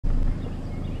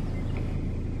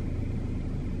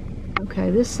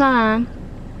Okay, this sign,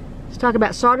 let's talk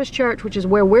about Sardis Church, which is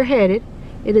where we're headed.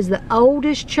 It is the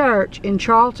oldest church in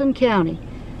Charlton County.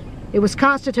 It was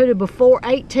constituted before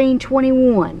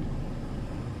 1821.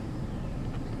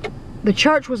 The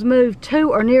church was moved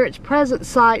to or near its present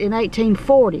site in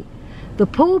 1840. The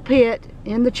pulpit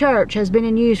in the church has been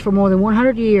in use for more than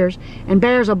 100 years and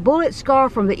bears a bullet scar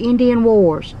from the Indian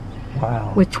Wars.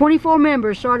 Wow. With 24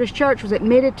 members, Sardis Church was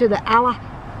admitted to the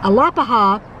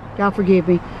Alapaha, God forgive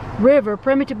me, River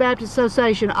Primitive Baptist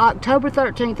Association October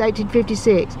 13th,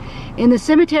 1856. In the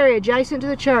cemetery adjacent to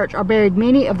the church are buried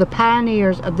many of the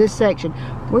pioneers of this section.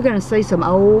 We're going to see some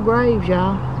old graves,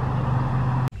 y'all.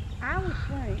 I would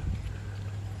think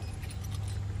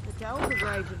that the older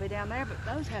graves would be down there, but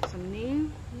those have some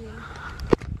new.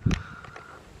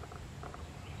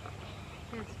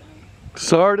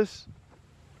 Sardis?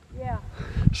 Yeah.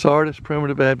 Sardis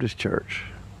Primitive Baptist Church.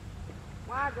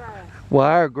 Wiregrass.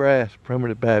 Wiregrass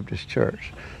Primitive Baptist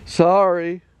Church.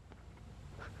 Sorry.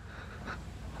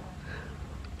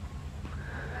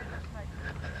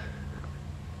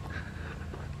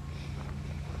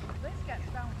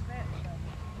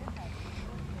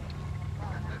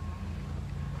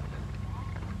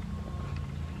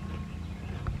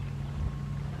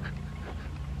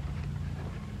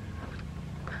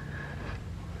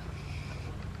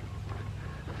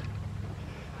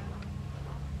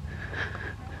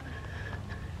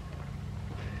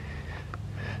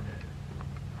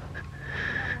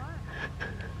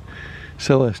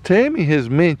 So as Tammy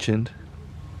has mentioned,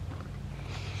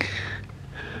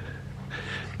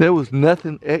 there was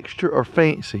nothing extra or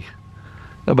fancy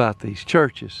about these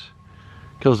churches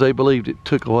because they believed it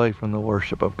took away from the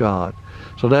worship of God.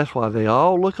 So that's why they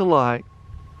all look alike.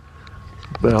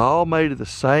 They're all made of the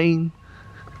same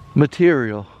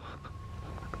material.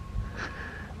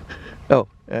 Oh,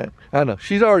 I know.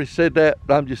 She's already said that,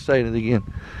 but I'm just saying it again.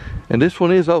 And this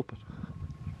one is open.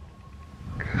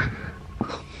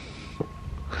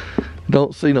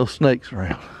 Don't see no snakes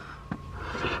around.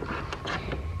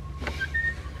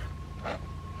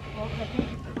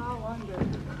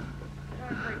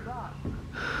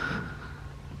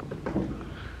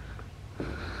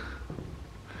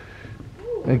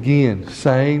 Again,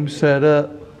 same setup,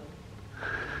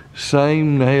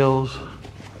 same nails.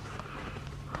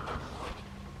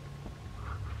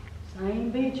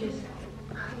 Same benches.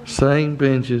 Same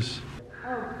benches.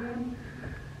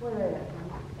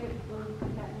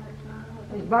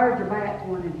 These birds are bats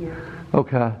one in here.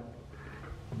 Okay.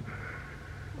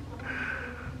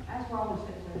 That's where all this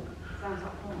sounds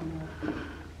like fun.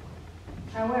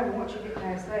 However, once you get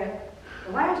past that,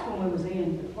 the last one we was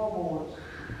in, the floorboards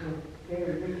were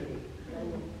very rickety.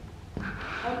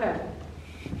 Okay.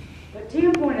 But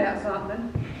Tim pointed out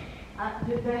something.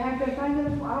 Did they have their thing in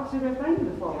the floor? I don't see their thing in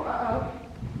the floor. Uh-oh.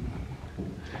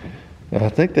 I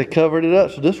think they covered it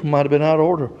up, so this one might have been out of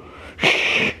order.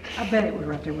 I bet it was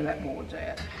right there where that board's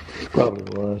at. Probably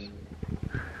was.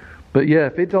 But yeah,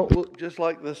 if it don't look just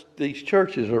like these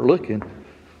churches are looking.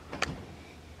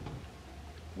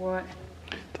 What?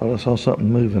 Thought I saw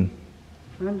something moving.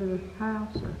 Under the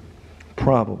house? Or?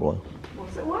 Probably. Well,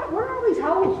 so where are all these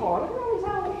holes for? Look at all these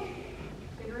holes.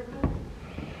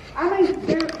 I mean,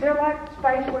 they're like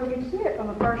space where you can sit on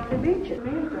the first two benches.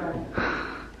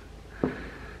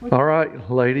 All right,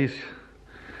 ladies.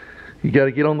 You got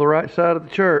to get on the right side of the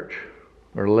church.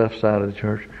 Or the left side of the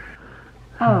church.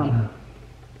 Oh.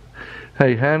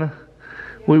 Hey, Hannah.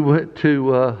 We went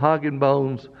to Hog and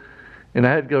Bones. And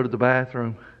I had to go to the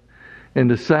bathroom.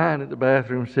 And the sign at the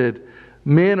bathroom said,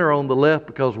 men are on the left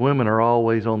because women are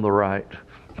always on the right.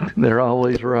 They're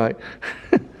always right.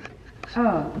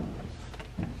 Oh.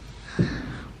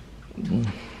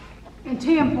 And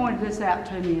Tim pointed this out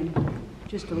to me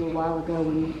just a little while ago.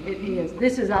 And it is.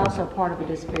 This is also part of a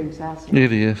disappearing society.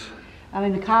 It is. I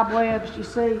mean, the cobwebs, you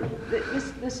see,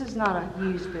 this is not a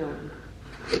used building.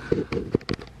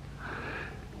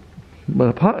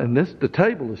 But the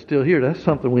table is still here. That's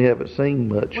something we haven't seen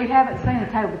much. We haven't seen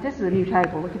a table, but this is a new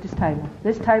table. Look at this table.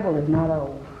 This table is not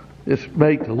old. It's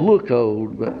made to look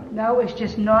old, but... No, it's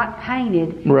just not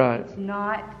painted. Right. It's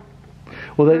not...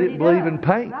 Well, they didn't believe in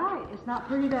paint. Right, it's not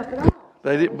prettied up at all.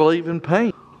 They didn't believe in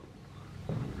paint.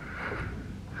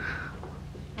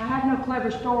 I have no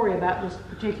clever story about this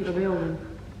particular building.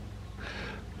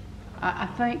 I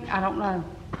think, I don't know.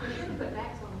 You shouldn't put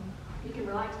backs on them. You can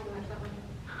relax too much that way.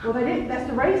 Well, they didn't, that's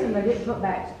the reason they didn't put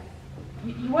backs.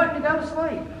 You want to go to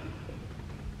sleep.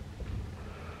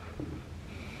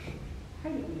 How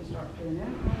do you start doing that?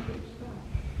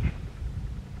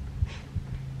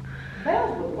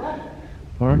 Bells will love it.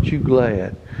 Aren't you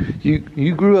glad?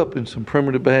 You grew up in some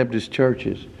primitive Baptist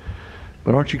churches.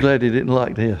 But aren't you glad they didn't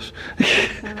like this?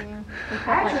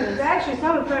 Actually,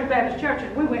 some of the French Baptist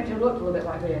churches we went to looked a little bit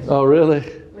like this. Oh,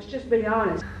 really? Let's just be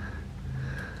honest.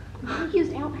 We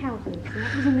used outhouses, and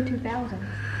that was in the 2000s.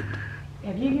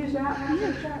 Have you used outhouses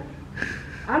in church?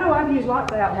 I know I've used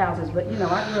lots of outhouses, but you know,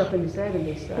 I grew up in the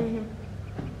 70s, so. Mm-hmm.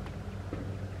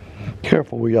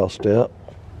 Careful where y'all step.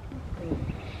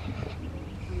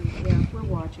 Yeah, we're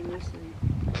watching, let's see.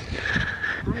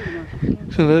 I don't even know if you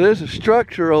can. So now there's a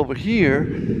structure over here.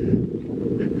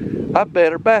 I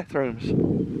bet are bathrooms.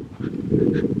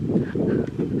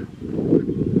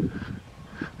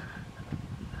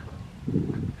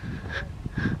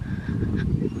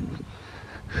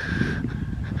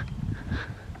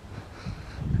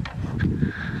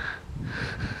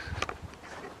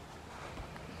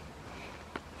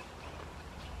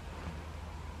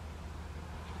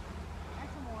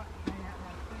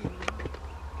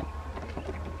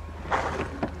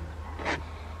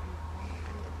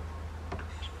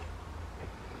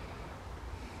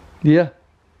 Yeah,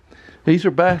 these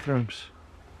are bathrooms.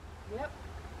 Yep.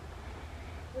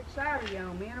 Which side are you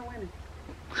on, men or women?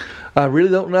 I really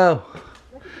don't know. Look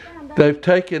at the foundation. They've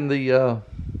taken the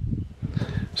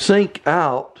sink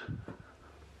out.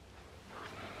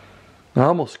 I'm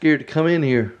almost scared to come in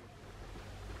here.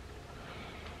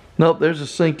 Nope, there's a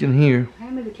sink in here.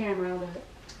 Hand me the camera out of it.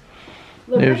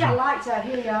 Look, There's we got a- lights out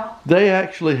here, y'all. They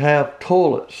actually have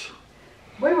toilets.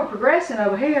 We were progressing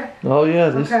over here. Oh yeah,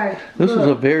 this Okay, is a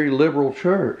look. very liberal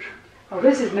church. Oh,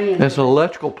 this is me and That's an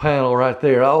electrical panel right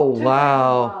there. Oh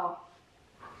wow.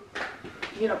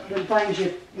 You know, the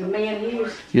things the men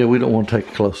use. Yeah, we don't want to take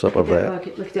a close up of Look at that.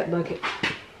 bucket. Look at that bucket.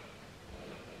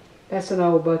 That's an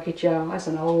old bucket, y'all. That's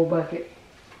an old bucket.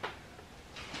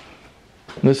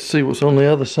 Let's see what's on the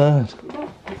other side.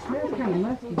 It smells kind of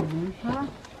musty in there, huh?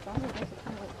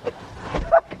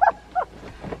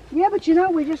 Yeah, but you know,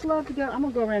 we just love to go. I'm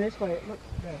gonna go around this way. It looks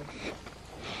better.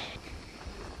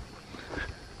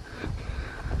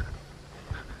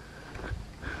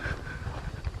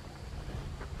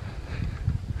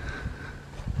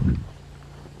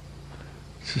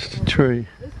 It's just a tree.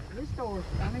 This door,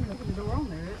 I don't even know if there's a door on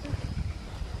there, is there?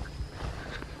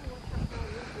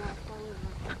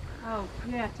 Oh,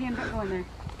 yeah, Tim, don't go in there.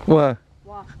 Why?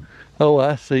 Why? Oh,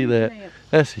 I see that. Nest.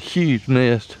 That's a huge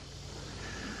nest.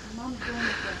 Mom's going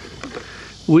this way.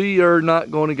 We are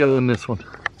not going to go in this one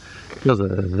because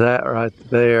of that right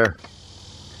there.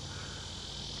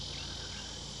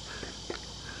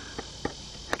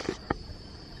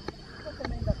 What they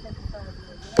mean by taking some of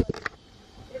it,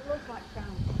 it looks like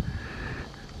stone.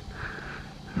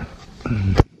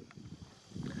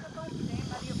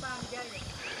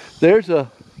 There's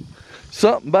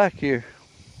something back here.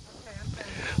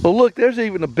 Oh look, there's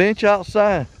even a bench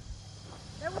outside.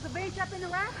 There was a bench up in the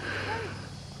rafters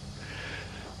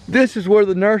too. This is where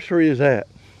the nursery is at.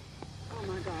 Oh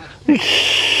my gosh.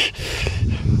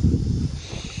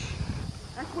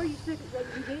 That's where you stick it.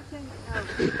 You did things. Oh,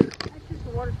 that's just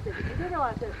the water spigot. You do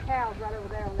realize there's cows right over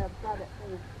there on the other side of that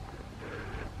fence.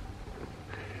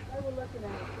 They were looking at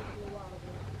us just a little while ago.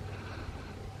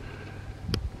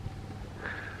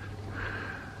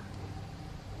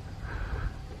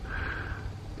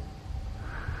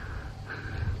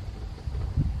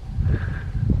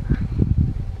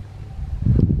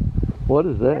 What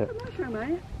is that? That's a mushroom,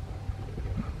 ain't it?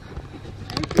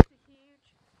 It's just a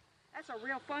huge, that's a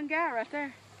real fun guy right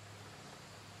there.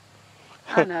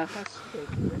 I know, that's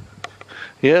stupid.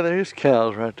 Yeah, there's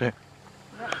cows right there.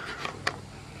 Look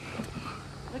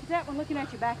at that one looking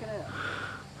at you backing up.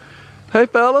 Hey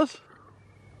fellas,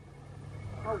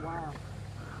 Oh wow.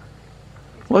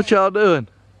 what y'all doing?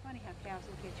 Funny how cows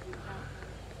will catch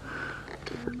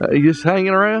you with You just hanging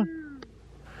around?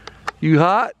 You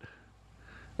hot?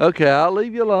 Okay, I'll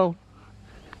leave you alone.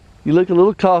 You look a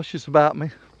little cautious about me.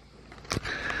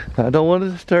 I don't want to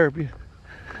disturb you.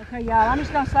 Okay, y'all, I'm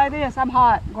just gonna say this. I'm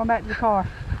hot. I'm going back to the car.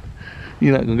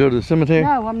 You're not gonna go to the cemetery?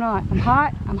 No, I'm not. I'm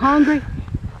hot. I'm hungry.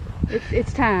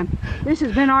 It's time. This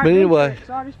has been our But anyway.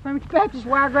 Sardis Baptist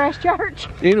Wiregrass Church.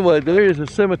 Anyway, there is a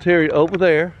cemetery over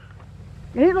there.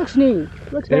 And it looks new.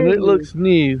 Looks very And it new. looks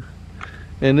new.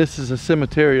 And this is a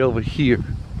cemetery over here.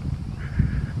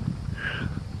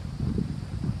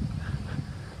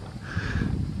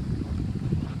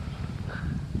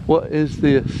 What is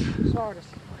this? Sardis.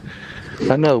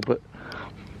 I know, but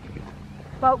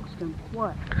Folkestone.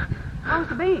 What? Oh, it's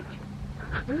the bench.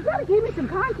 Well, you gotta give me some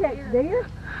context, dear.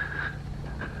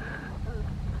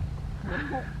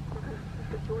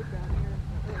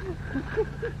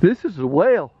 this is a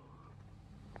well.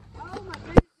 Oh my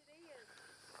goodness, it is.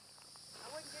 I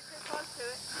wouldn't get too close to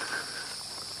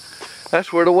it.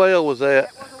 That's where the well was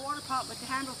at. That was a water pump, but the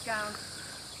house candles gone.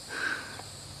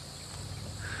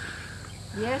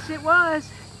 Yes, it was.